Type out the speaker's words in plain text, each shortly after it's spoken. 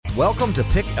Welcome to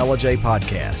Pick LJ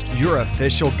Podcast, your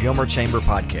official Gilmer Chamber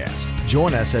podcast.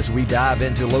 Join us as we dive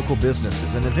into local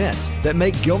businesses and events that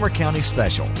make Gilmer County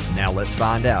special. Now let's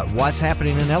find out what's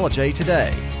happening in LJ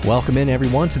today. Welcome in,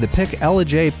 everyone, to the Pick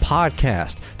LJ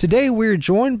Podcast. Today we're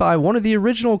joined by one of the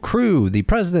original crew, the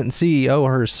president and CEO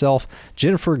herself,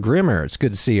 Jennifer Gilmer. It's good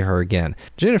to see her again.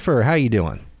 Jennifer, how you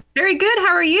doing? Very good.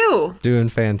 How are you? Doing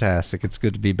fantastic. It's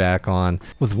good to be back on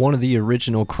with one of the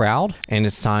original crowd, and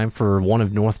it's time for one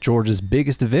of North Georgia's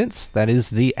biggest events. That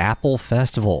is the Apple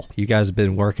Festival. You guys have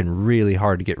been working really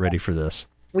hard to get ready for this.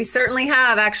 We certainly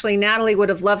have. Actually, Natalie would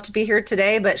have loved to be here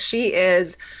today, but she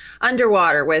is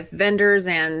underwater with vendors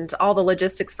and all the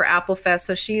logistics for Apple Fest.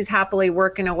 So she's happily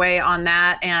working away on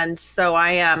that. And so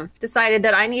I decided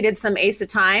that I needed some ace of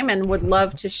time and would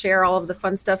love to share all of the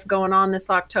fun stuff going on this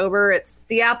October. It's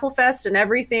the Apple Fest and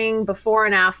everything before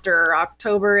and after.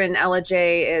 October in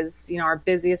LJ is, our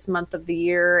busiest month of the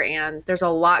year. And there's a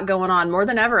lot going on, more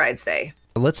than ever, I'd say.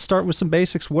 Let's start with some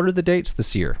basics. What are the dates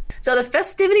this year? So the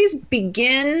festivities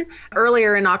begin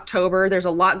earlier in October. There's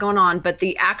a lot going on, but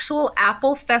the actual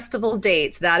Apple Festival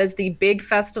dates, that is the big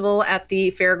festival at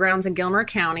the fairgrounds in Gilmer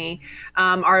County,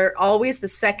 are always the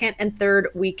second and third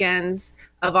weekends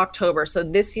of October. So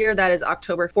this year, that is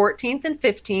October 14th and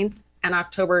 15th and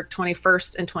October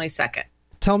 21st and 22nd.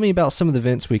 Tell me about some of the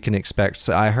events we can expect.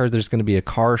 So I heard there's going to be a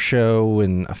car show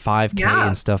and a 5K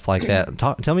and stuff like that.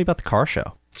 Tell me about the car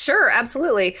show. Sure,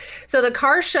 absolutely. So the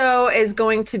car show is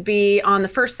going to be on the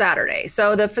first Saturday.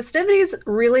 So the festivities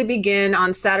really begin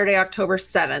on Saturday, October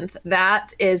 7th.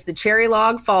 That is the Cherry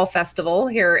Log Fall Festival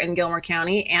here in Gilmer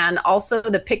County, and also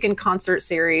the Pick and Concert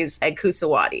Series at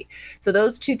Coosawhattie. So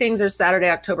those two things are Saturday,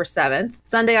 October 7th.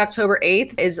 Sunday, October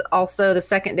 8th is also the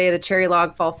second day of the Cherry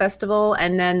Log Fall Festival,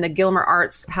 and then the Gilmer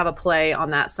Arts have a play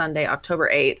on that Sunday,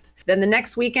 October 8th. Then the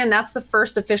next weekend, that's the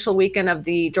first official weekend of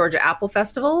the Georgia Apple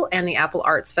Festival and the Apple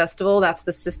Arts Festival. That's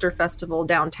the sister festival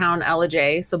downtown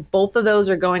LJ. So both of those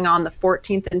are going on the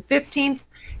 14th and 15th,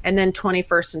 and then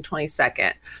 21st and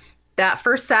 22nd. That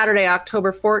first Saturday,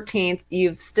 October 14th,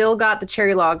 you've still got the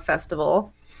Cherry Log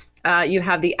Festival. You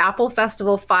have the Apple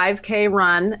Festival 5K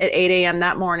run at 8 a.m.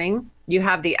 that morning. You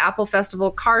have the Apple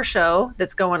Festival car show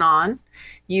that's going on.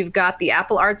 You've got the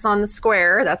Apple Arts on the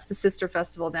Square. That's the sister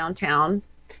festival downtown.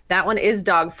 That one is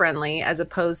dog friendly as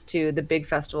opposed to the big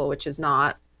festival, which is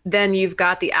not. Then you've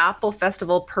got the Apple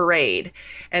Festival Parade.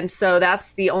 And so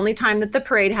that's the only time that the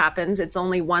parade happens. It's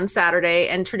only one Saturday.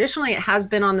 And traditionally it has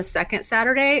been on the second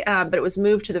Saturday, but it was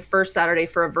moved to the first Saturday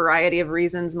for a variety of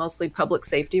reasons, mostly public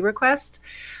safety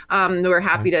requests. We're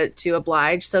happy to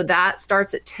oblige. So that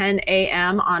starts at 10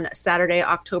 a.m. on Saturday,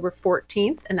 October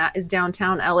 14th, and that is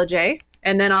downtown LJ.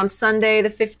 And then on Sunday, the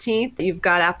 15th, you've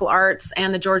got Apple Arts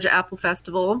and the Georgia Apple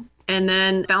Festival. And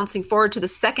then bouncing forward to the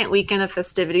second weekend of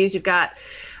festivities, you've got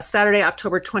Saturday,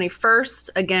 October 21st,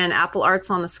 again, Apple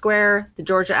Arts on the Square, the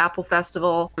Georgia Apple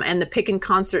Festival, and the Pick and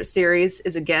Concert Series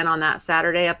is again on that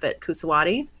Saturday up at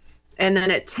Coosawhattie. And then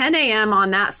at 10 a.m.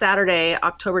 on that Saturday,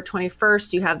 October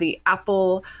 21st, you have the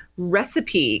Apple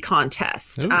Recipe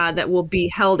Contest that will be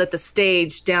held at the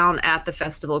stage down at the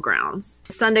festival grounds.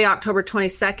 Sunday, October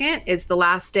 22nd is the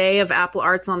last day of Apple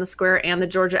Arts on the Square and the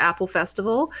Georgia Apple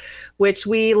Festival, which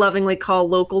we lovingly call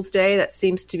Locals Day. That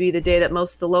seems to be the day that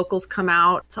most of the locals come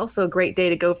out. It's also a great day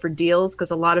to go for deals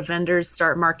because a lot of vendors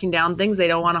start marking down things they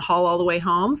don't want to haul all the way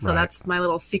home. So That's my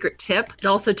little secret tip. It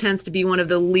also tends to be one of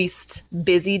the least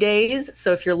busy days.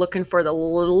 So if you're looking for the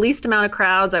least amount of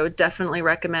crowds, I would definitely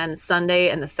recommend Sunday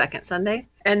and the second Sunday.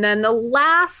 And then the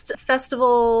last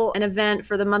festival and event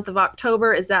for the month of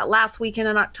October is that last weekend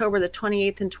in October, the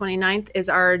 28th and 29th, is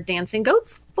our Dancing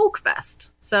Goats Folk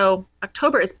Fest. So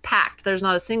October is packed. There's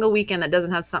not a single weekend that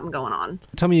doesn't have something going on.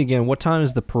 Tell me again, what time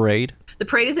is the parade? The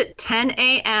parade is at 10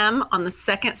 a.m. on the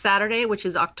second Saturday, which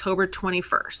is October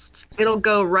 21st. It'll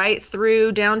go right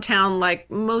through downtown like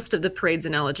most of the parades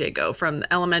in LJ go, from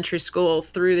elementary school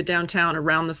through the downtown,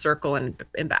 around the circle, and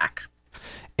back.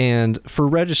 And for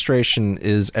registration,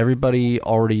 is everybody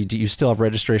already, do you still have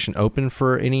registration open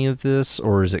for any of this,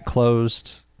 or is it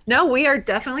closed? No, we are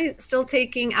definitely still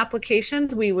taking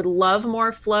applications. We would love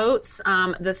more floats.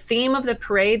 The theme of the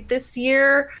parade this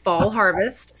year, fall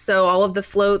harvest. So all of the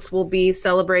floats will be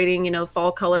celebrating,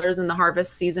 fall colors and the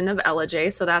harvest season of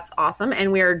LJ. So that's awesome.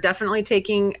 And we are definitely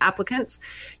taking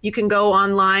applicants. You can go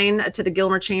online to the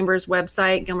Gilmer Chamber's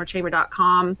website,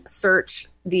 gilmerchamber.com, search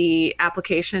the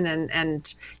application,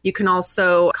 and you can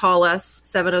also call us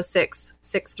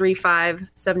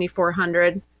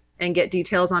 706-635-7400. and get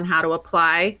details on how to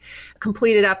apply.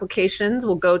 Completed applications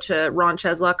will go to Ron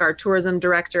Chesluck, our tourism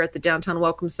director at the Downtown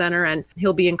Welcome Center, and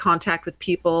he'll be in contact with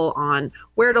people on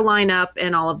where to line up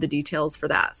and all of the details for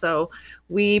that. So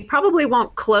we probably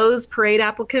won't close parade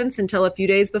applicants until a few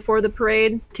days before the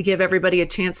parade to give everybody a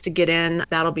chance to get in.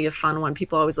 That'll be a fun one.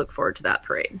 People always look forward to that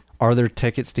parade. Are there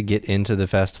tickets to get into the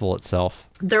festival itself?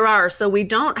 There are. So we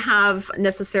don't have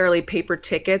necessarily paper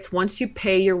tickets. Once you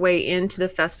pay your way into the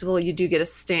festival, you do get a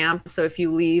stamp. So if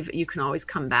you leave, you can always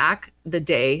come back the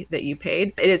day that you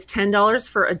paid. It is $10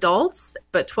 for adults,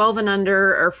 but 12 and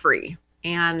under are free.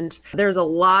 And there's a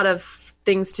lot of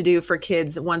things to do for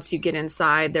kids once you get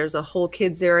inside. There's a whole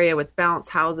kids area with bounce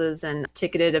houses and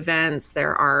ticketed events.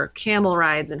 There are camel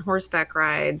rides and horseback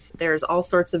rides. There's all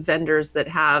sorts of vendors that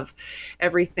have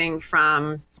everything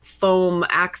from foam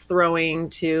axe throwing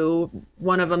to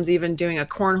one of them's even doing a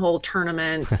cornhole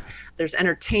tournament. There's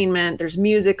entertainment. There's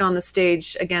music on the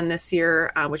stage again this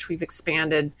year, which we've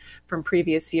expanded from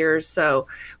previous years. So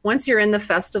once you're in the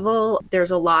festival, there's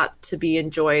a lot to be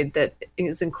enjoyed that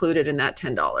is included in that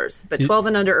 $10. But 12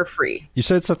 and under are free. You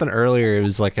said something earlier. It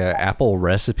was like an apple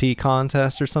recipe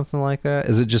contest or something like that.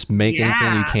 Is it just make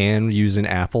anything you can using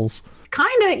apples?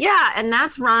 Kind of, yeah. And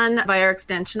that's run by our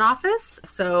extension office.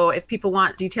 So if people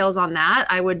want details on that,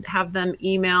 I would have them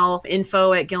email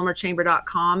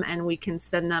info@gilmerchamber.com and we can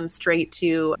send them straight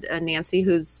to Nancy,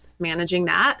 who's managing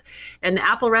that. And the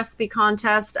apple recipe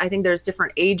contest, I think there's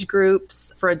different age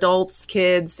groups for adults,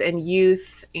 kids, and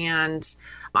youth. And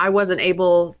I wasn't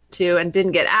able to and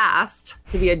didn't get asked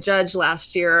to be a judge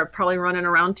last year, probably running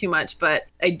around too much, but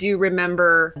I do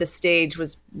remember the stage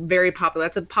was very popular.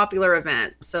 That's a popular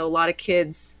event. So a lot of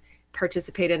kids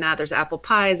participate in that. There's apple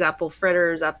pies, apple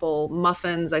fritters, apple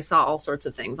muffins. I saw all sorts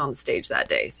of things on the stage that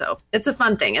day. So it's a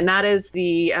fun thing. And that is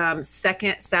the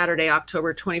second Saturday,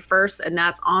 October 21st. And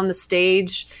that's on the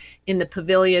stage in the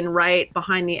pavilion right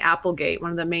behind the Apple Gate,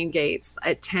 one of the main gates,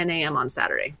 at 10 a.m. on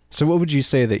Saturday. So what would you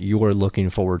say that you're looking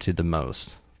forward to the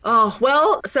most? Oh,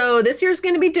 well, so this year's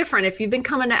going to be different. If you've been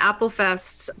coming to Apple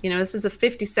Fest, this is the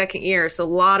 52nd year. So a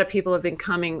lot of people have been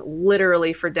coming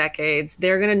literally for decades.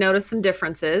 They're going to notice some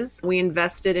differences. We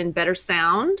invested in better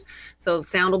sound. So the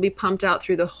sound will be pumped out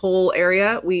through the whole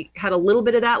area. We had a little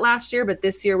bit of that last year, but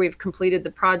this year we've completed the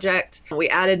project. We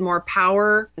added more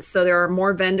power. So there are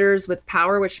more vendors with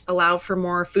power, which allow for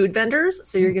more food vendors.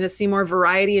 So you're going to see more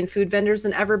variety in food vendors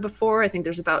than ever before. I think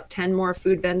there's about 10 more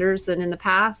food vendors than in the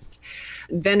past.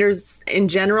 Vendors in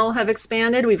general have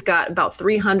expanded. We've got about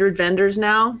 300 vendors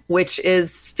now, which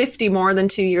is 50 more than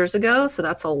 2 years ago. So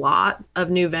that's a lot of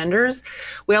new vendors.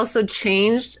 We also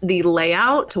changed the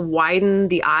layout to widen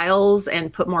the aisles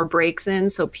and put more breaks in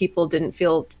so people didn't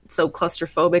feel so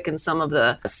claustrophobic in some of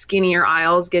the skinnier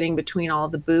aisles getting between all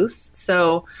of the booths.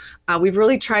 So we've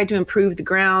really tried to improve the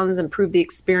grounds, improve the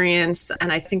experience, and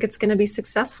I think it's going to be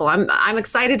successful. I'm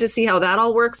excited to see how that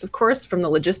all works, of course, from the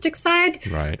logistics side.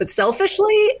 Right. But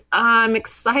selfishly, I'm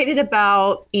excited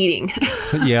about eating.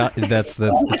 Yeah, that's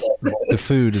the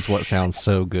food is what sounds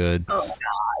so good. Oh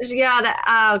gosh, yeah,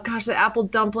 the apple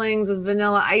dumplings with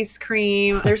vanilla ice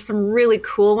cream. There's some really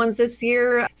cool ones this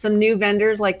year. Some new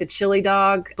vendors like the Chili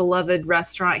Dog, beloved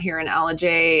restaurant here in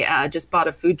LJ, just bought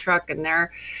a food truck and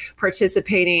they're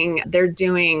participating. They're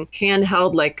doing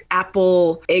handheld like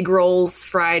apple egg rolls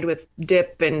fried with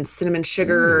dip and cinnamon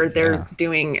sugar. They're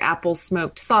doing apple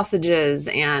smoked sausages,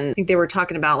 and I think they were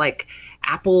talking about like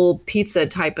apple pizza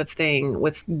type of thing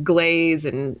with glaze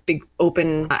and big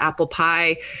open apple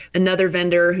pie. Another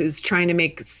vendor who's trying to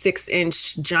make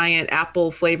 6-inch giant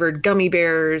apple flavored gummy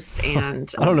bears.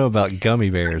 And I don't know about gummy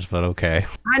bears, but okay.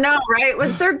 I know, right?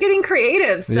 They're getting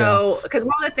creative. So, because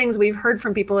one of the things we've heard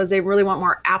from people is they really want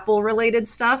more apple related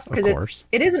stuff, because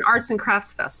it is an arts and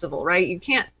crafts festival, right? You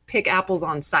can't pick apples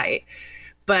on site.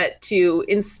 But to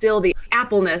instill the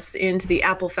appleness into the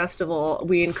Apple Festival,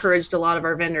 we encouraged a lot of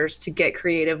our vendors to get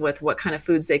creative with what kind of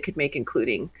foods they could make,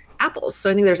 including apples. So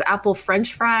I think there's apple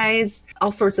French fries,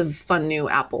 all sorts of fun new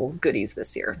Apple goodies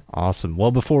this year. Awesome.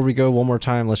 Well, before we go one more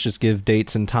time, let's just give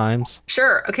dates and times.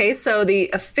 Sure. Okay. So the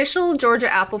official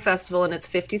Georgia Apple Festival in its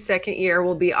 52nd year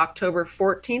will be October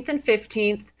 14th and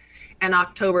 15th and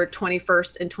October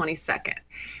 21st and 22nd.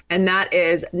 And that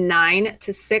is 9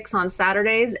 to 6 on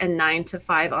Saturdays and 9 to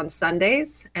 5 on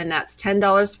Sundays. And that's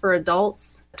 $10 for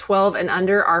adults, 12 and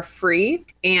under are free,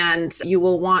 and you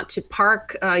will want to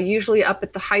park usually up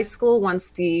at the high school once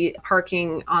the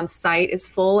parking on site is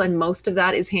full, and most of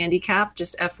that is handicapped,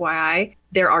 just FYI.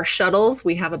 There are shuttles.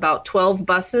 We have about 12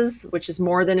 buses, which is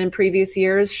more than in previous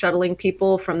years, shuttling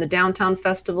people from the downtown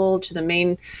festival to the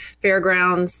main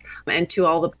fairgrounds and to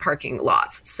all the parking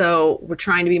lots. So we're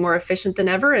trying to be more efficient than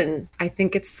ever, and I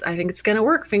think it's going to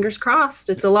work. Fingers crossed.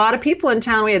 It's a lot of people in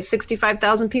town. We had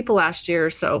 65,000 people last year.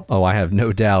 So I have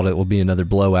no doubt it will be another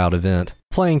blowout event.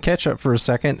 Playing catch up for a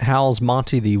second, how's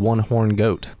Monty the one-horned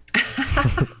goat?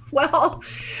 Well,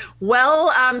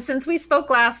 since we spoke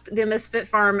last, the Misfit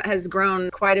Farm has grown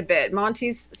quite a bit.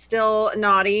 Monty's still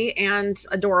naughty and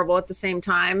adorable at the same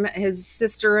time. His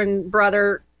sister and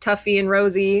brother, Tuffy and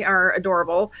Rosie, are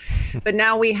adorable. But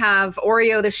now we have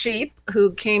Oreo the sheep,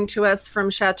 who came to us from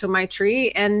Chateau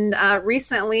Maitri, and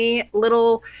recently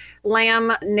little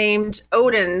lamb named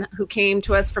Odin, who came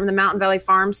to us from the Mountain Valley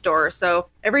Farm Store. So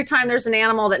every time there's an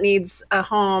animal that needs a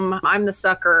home, I'm the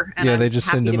sucker. And they just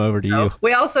send them over to you.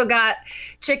 We also got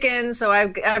chickens, so I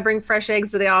bring fresh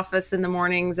eggs to the office in the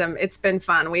mornings. It's been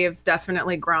fun. We have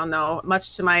definitely grown, though,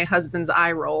 much to my husband's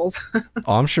eye rolls.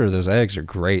 I'm sure those eggs are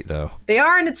great, though. They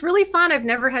are, and it's really fun. I've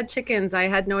never had chickens. I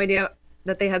had no idea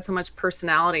that they had so much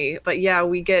personality. But yeah,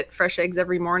 we get fresh eggs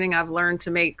every morning. I've learned to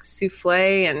make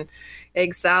souffle and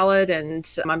egg salad, and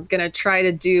I'm going to try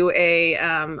to do a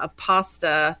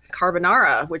pasta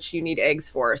carbonara, which you need eggs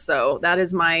for. So that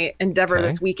is my endeavor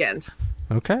this weekend.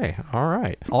 Okay. All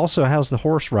right. Also, how's the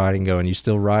horse riding going? You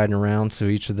still riding around to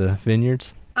each of the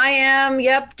vineyards? I am.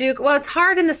 Yep, Duke. Well, it's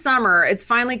hard in the summer. It's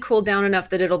finally cooled down enough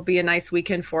that it'll be a nice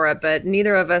weekend for it, but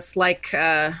neither of us like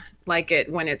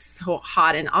it when it's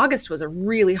hot. And August was a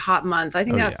really hot month. I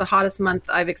think that's the hottest month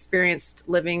I've experienced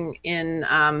living in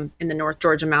the North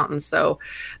Georgia mountains. So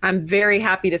I'm very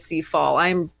happy to see fall.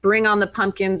 Bring on the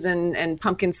pumpkins and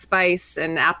pumpkin spice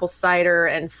and apple cider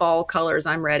and fall colors.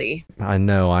 I'm ready. I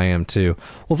know I am too.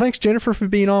 Well, thanks, Jennifer, for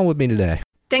being on with me today.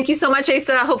 Thank you so much,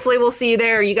 Asa. Hopefully we'll see you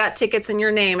there. You got tickets in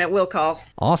your name at Will Call.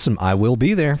 Awesome. I will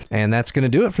be there. And that's going to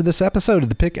do it for this episode of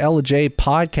the Pick LJ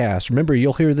podcast. Remember,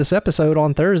 you'll hear this episode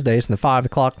on Thursdays in the 5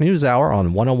 o'clock news hour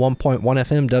on 101.1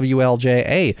 FM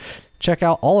WLJA. Check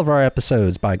out all of our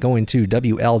episodes by going to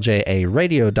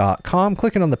WLJAradio.com,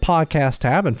 clicking on the podcast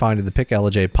tab and finding the Pick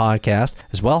LJ podcast.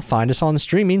 As well, find us on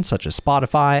streaming such as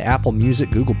Spotify, Apple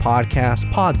Music, Google Podcasts,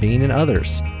 Podbean, and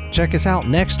others. Check us out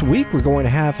next week. We're going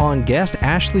to have on guest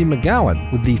Ashley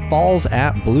McGowan with the Falls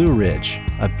at Blue Ridge,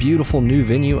 a beautiful new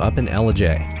venue up in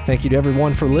LJ. Thank you to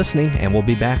everyone for listening, and we'll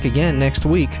be back again next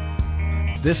week.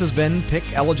 This has been Pick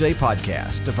LJ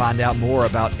Podcast. To find out more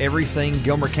about everything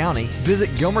Gilmer County, visit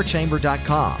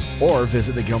GilmerChamber.com or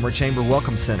visit the Gilmer Chamber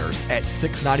Welcome Centers at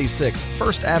 696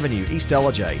 First Avenue, East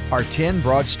LJ, or 10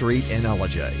 Broad Street in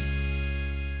LJ.